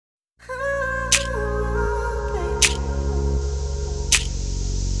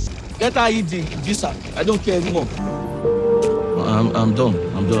Let her eat the visa. I don't care anymore. I'm done.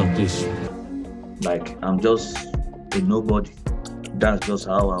 I'm done, please. Like, I'm just a nobody. That's just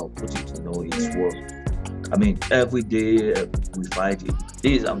how I'll put it, it's work. I mean, every day we fight.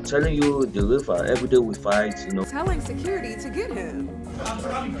 This, I'm telling you, the river, every day we fight, Telling security to get him. All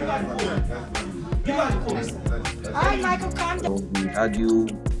right, Michael, calm down. We argue,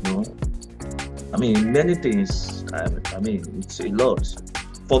 I mean, many things. I mean, it's a lot.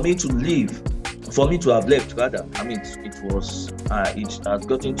 For me to leave, for me to have left, rather, I mean, it has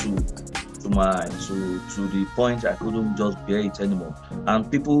gotten to the point I couldn't just bear it anymore. And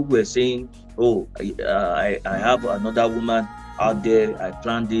people were saying, oh, I have another woman out there, I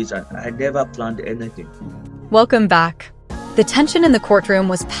planned this, and I never planned anything. Welcome back. The tension in the courtroom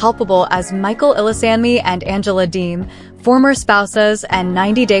was palpable as Micheal Ilisanmi and Angela Deem, former spouses and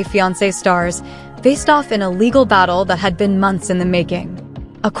 90 Day Fiancé stars, faced off in a legal battle that had been months in the making.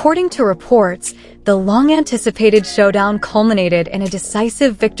 According to reports, the long-anticipated showdown culminated in a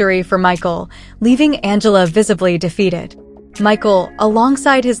decisive victory for Micheal, leaving Angela visibly defeated. Micheal,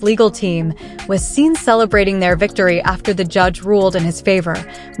 alongside his legal team, was seen celebrating their victory after the judge ruled in his favor,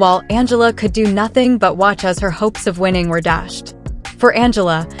 while Angela could do nothing but watch as her hopes of winning were dashed. For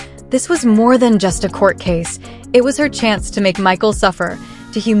Angela, this was more than just a court case. It was her chance to make Micheal suffer,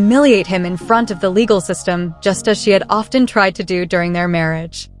 to humiliate him in front of the legal system, just as she had often tried to do during their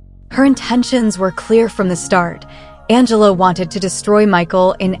marriage. Her intentions were clear from the start. Angela wanted to destroy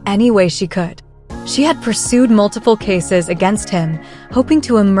Micheal in any way she could. She had pursued multiple cases against him, hoping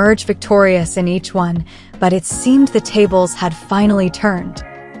to emerge victorious in each one, but it seemed the tables had finally turned.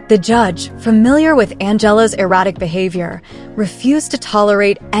 The judge, familiar with Angela's erratic behavior, refused to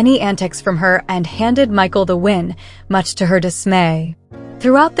tolerate any antics from her and handed Micheal the win, much to her dismay.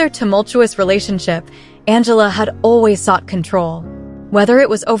 Throughout their tumultuous relationship, Angela had always sought control. Whether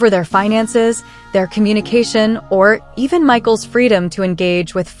it was over their finances, their communication, or even Michael's freedom to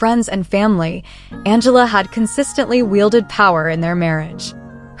engage with friends and family, Angela had consistently wielded power in their marriage.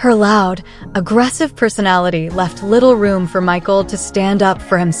 Her loud, aggressive personality left little room for Micheal to stand up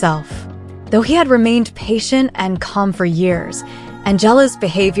for himself. Though he had remained patient and calm for years, Angela's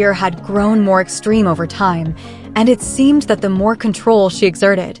behavior had grown more extreme over time, and it seemed that the more control she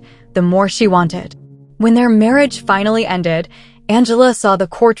exerted, the more she wanted. When their marriage finally ended, Angela saw the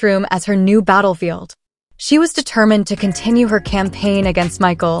courtroom as her new battlefield. She was determined to continue her campaign against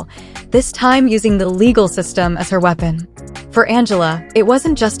Micheal, this time using the legal system as her weapon. For Angela, it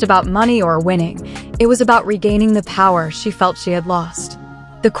wasn't just about money or winning, it was about regaining the power she felt she had lost.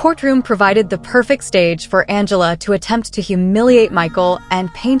 The courtroom provided the perfect stage for Angela to attempt to humiliate Micheal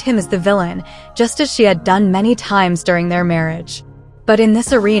and paint him as the villain, just as she had done many times during their marriage. But in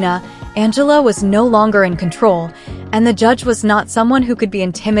this arena, Angela was no longer in control, and the judge was not someone who could be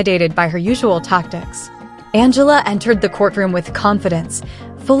intimidated by her usual tactics. Angela entered the courtroom with confidence,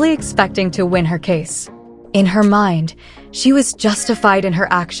 fully expecting to win her case. In her mind, she was justified in her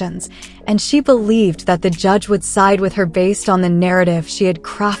actions, and she believed that the judge would side with her based on the narrative she had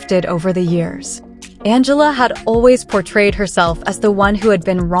crafted over the years. Angela had always portrayed herself as the one who had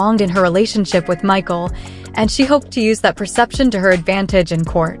been wronged in her relationship with Micheal, and she hoped to use that perception to her advantage in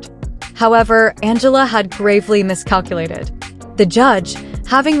court. However, Angela had gravely miscalculated. The judge,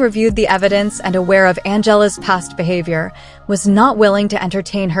 having reviewed the evidence and aware of Angela's past behavior, was not willing to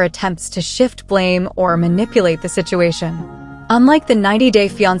entertain her attempts to shift blame or manipulate the situation. Unlike the 90 Day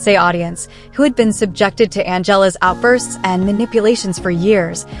Fiancé audience, who had been subjected to Angela's outbursts and manipulations for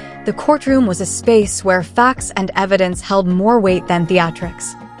years, the courtroom was a space where facts and evidence held more weight than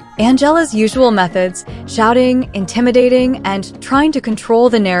theatrics. Angela's usual methods, shouting, intimidating, and trying to control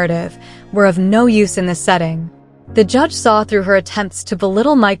the narrative, were of no use in this setting. The judge saw through her attempts to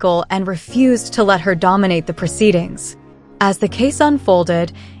belittle Micheal and refused to let her dominate the proceedings. As the case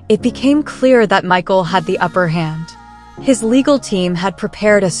unfolded, it became clear that Micheal had the upper hand. His legal team had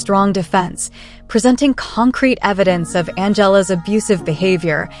prepared a strong defense, presenting concrete evidence of Angela's abusive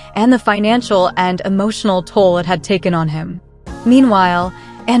behavior and the financial and emotional toll it had taken on him. Meanwhile,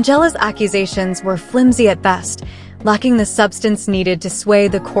 Angela's accusations were flimsy at best, lacking the substance needed to sway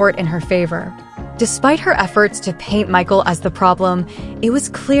the court in her favor. Despite her efforts to paint Micheal as the problem, it was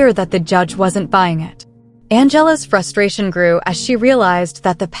clear that the judge wasn't buying it. Angela's frustration grew as she realized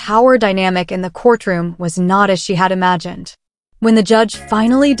that the power dynamic in the courtroom was not as she had imagined. When the judge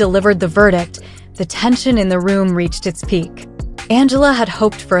finally delivered the verdict, the tension in the room reached its peak. Angela had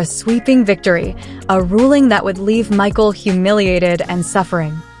hoped for a sweeping victory, a ruling that would leave Micheal humiliated and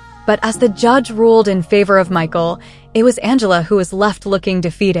suffering. But as the judge ruled in favor of Micheal, it was Angela who was left looking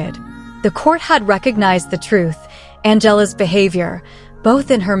defeated. The court had recognized the truth, Angela's behavior,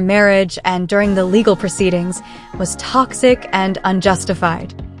 both in her marriage and during the legal proceedings, was toxic and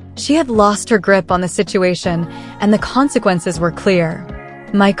unjustified. She had lost her grip on the situation, and the consequences were clear.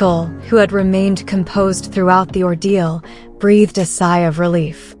 Micheal, who had remained composed throughout the ordeal, breathed a sigh of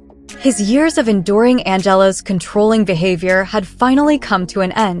relief. His years of enduring Angela's controlling behavior had finally come to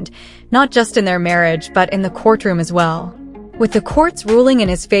an end, not just in their marriage but in the courtroom as well. With the court's ruling in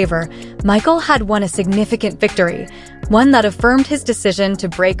his favor, Micheal had won a significant victory, one that affirmed his decision to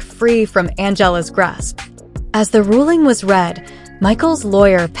break free from Angela's grasp. As the ruling was read, Michael's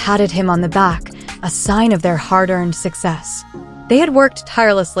lawyer patted him on the back, a sign of their hard-earned success. They had worked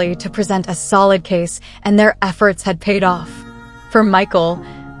tirelessly to present a solid case, and their efforts had paid off. For Micheal,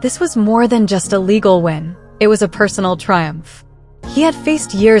 this was more than just a legal win. It was a personal triumph. He had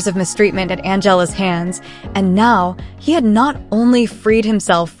faced years of mistreatment at Angela's hands, and now he had not only freed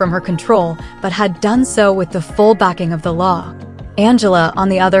himself from her control, but had done so with the full backing of the law. Angela, on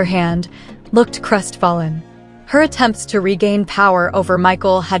the other hand, looked crestfallen. Her attempts to regain power over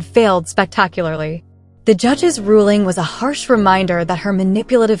Micheal had failed spectacularly. The judge's ruling was a harsh reminder that her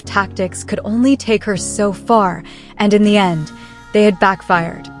manipulative tactics could only take her so far, and in the end, they had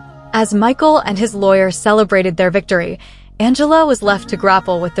backfired. As Micheal and his lawyer celebrated their victory, Angela was left to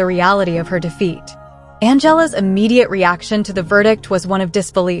grapple with the reality of her defeat. Angela's immediate reaction to the verdict was one of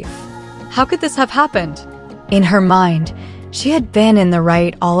disbelief. How could this have happened? In her mind, she had been in the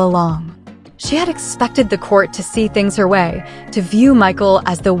right all along. She had expected the court to see things her way, to view Micheal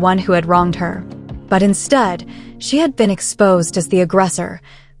as the one who had wronged her. But instead, she had been exposed as the aggressor,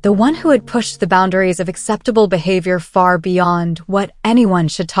 the one who had pushed the boundaries of acceptable behavior far beyond what anyone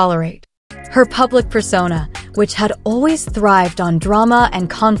should tolerate. Her public persona, which had always thrived on drama and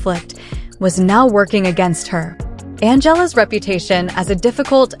conflict, was now working against her. Angela's reputation as a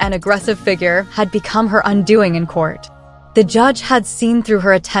difficult and aggressive figure had become her undoing in court. The judge had seen through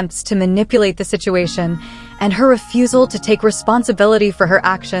her attempts to manipulate the situation, and her refusal to take responsibility for her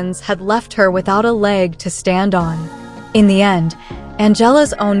actions had left her without a leg to stand on. In the end,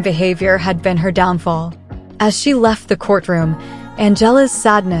 Angela's own behavior had been her downfall. As she left the courtroom, Angela's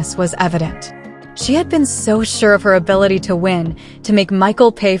sadness was evident. She had been so sure of her ability to win, to make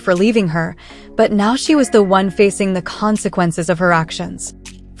Micheal pay for leaving her, but now she was the one facing the consequences of her actions.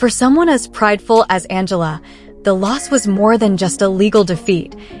 For someone as prideful as Angela, the loss was more than just a legal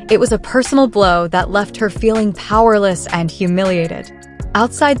defeat. It was a personal blow that left her feeling powerless and humiliated.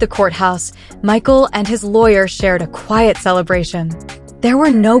 Outside the courthouse, Micheal and his lawyer shared a quiet celebration. There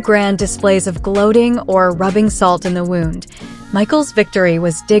were no grand displays of gloating or rubbing salt in the wound. Michael's victory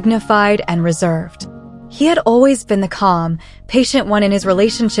was dignified and reserved. He had always been the calm, patient one in his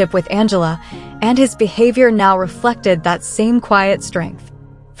relationship with Angela, and his behavior now reflected that same quiet strength.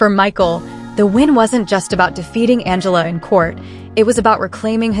 For Micheal, the win wasn't just about defeating Angela in court, it was about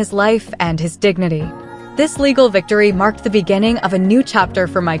reclaiming his life and his dignity. This legal victory marked the beginning of a new chapter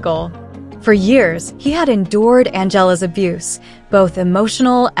for Micheal. For years, he had endured Angela's abuse, both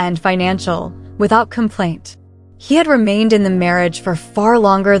emotional and financial, without complaint. He had remained in the marriage for far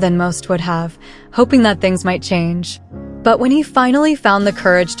longer than most would have, hoping that things might change. But when he finally found the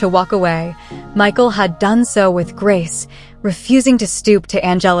courage to walk away, Micheal had done so with grace, refusing to stoop to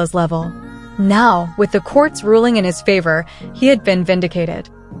Angela's level. Now, with the court's ruling in his favor, he had been vindicated.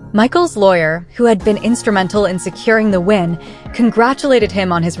 Michael's lawyer, who had been instrumental in securing the win, congratulated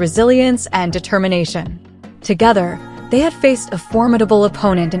him on his resilience and determination. Together, they had faced a formidable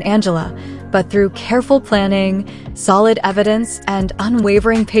opponent in Angela, but through careful planning, solid evidence, and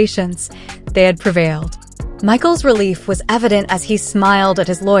unwavering patience, they had prevailed. Michael's relief was evident as he smiled at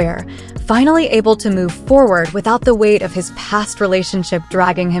his lawyer, finally able to move forward without the weight of his past relationship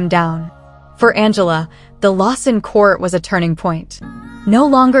dragging him down. For Angela, the loss in court was a turning point. No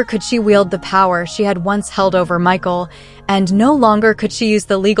longer could she wield the power she had once held over Micheal, and no longer could she use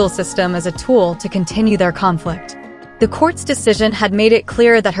the legal system as a tool to continue their conflict. The court's decision had made it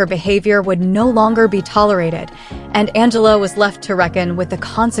clear that her behavior would no longer be tolerated, and Angela was left to reckon with the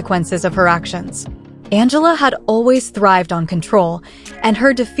consequences of her actions. Angela had always thrived on control, and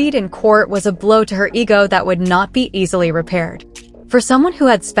her defeat in court was a blow to her ego that would not be easily repaired. For someone who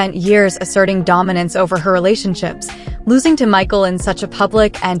had spent years asserting dominance over her relationships, losing to Micheal in such a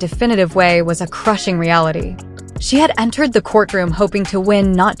public and definitive way was a crushing reality. She had entered the courtroom hoping to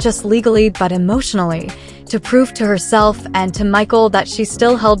win not just legally but emotionally, to prove to herself and to Micheal that she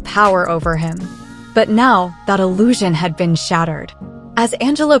still held power over him. But now, that illusion had been shattered. As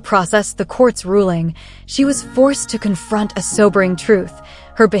Angela processed the court's ruling, she was forced to confront a sobering truth.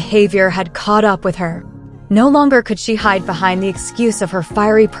 Her behavior had caught up with her. No longer could she hide behind the excuse of her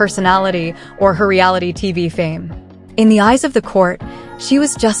fiery personality or her reality TV fame. In the eyes of the court, she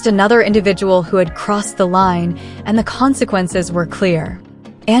was just another individual who had crossed the line, and the consequences were clear.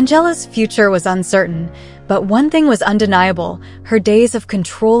 Angela's future was uncertain, but one thing was undeniable: her days of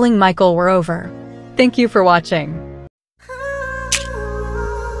controlling Micheal were over. Thank you for watching.